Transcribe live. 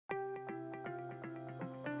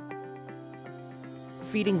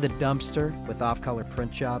feeding the dumpster with off-color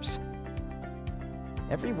print jobs?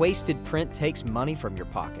 Every wasted print takes money from your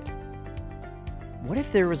pocket. What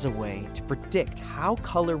if there was a way to predict how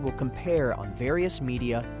color will compare on various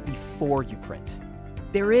media before you print?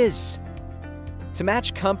 There is! To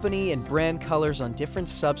match company and brand colors on different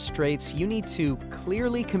substrates, you need to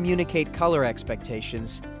clearly communicate color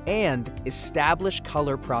expectations and establish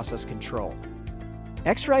color process control.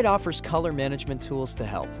 X-Rite offers color management tools to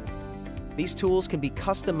help. These tools can be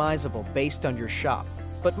customizable based on your shop,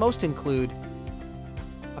 but most include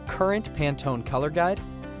a current Pantone color guide,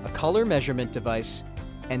 a color measurement device,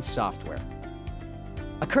 and software.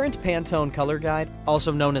 A current Pantone color guide,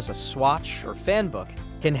 also known as a swatch or fan book,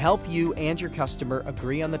 can help you and your customer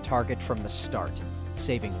agree on the target from the start,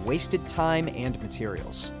 saving wasted time and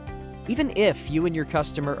materials. Even if you and your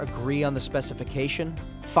customer agree on the specification,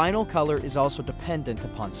 final color is also dependent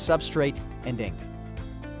upon substrate and ink.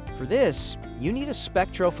 For this, you need a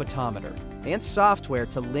spectrophotometer and software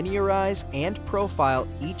to linearize and profile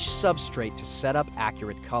each substrate to set up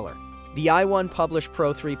accurate color. The i1 Publish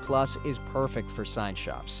Pro 3 Plus is perfect for sign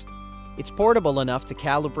shops. It's portable enough to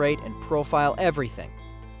calibrate and profile everything,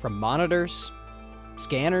 from monitors,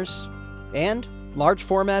 scanners, and large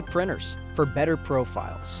format printers for better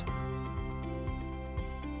profiles.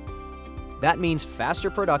 That means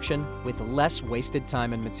faster production with less wasted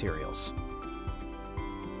time and materials.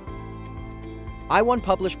 i1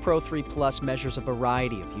 Publish Pro 3 Plus measures a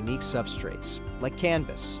variety of unique substrates like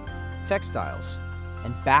canvas, textiles,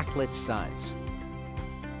 and backlit signs.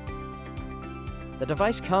 The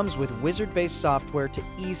device comes with wizard-based software to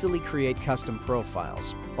easily create custom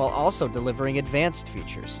profiles, while also delivering advanced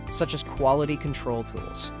features, such as quality control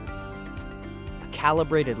tools. A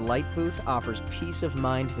calibrated light booth offers peace of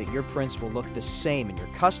mind that your prints will look the same in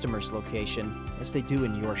your customer's location as they do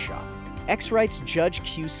in your shop. X-Rite's Judge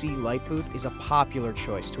QC light booth is a popular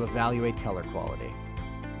choice to evaluate color quality.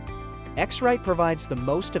 X-Rite provides the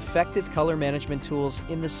most effective color management tools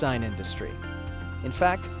in the sign industry. In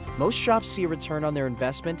fact, most shops see a return on their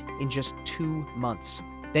investment in just 2 months,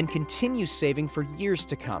 then continue saving for years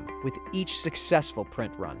to come with each successful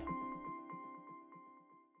print run.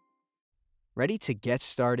 Ready to get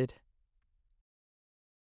started?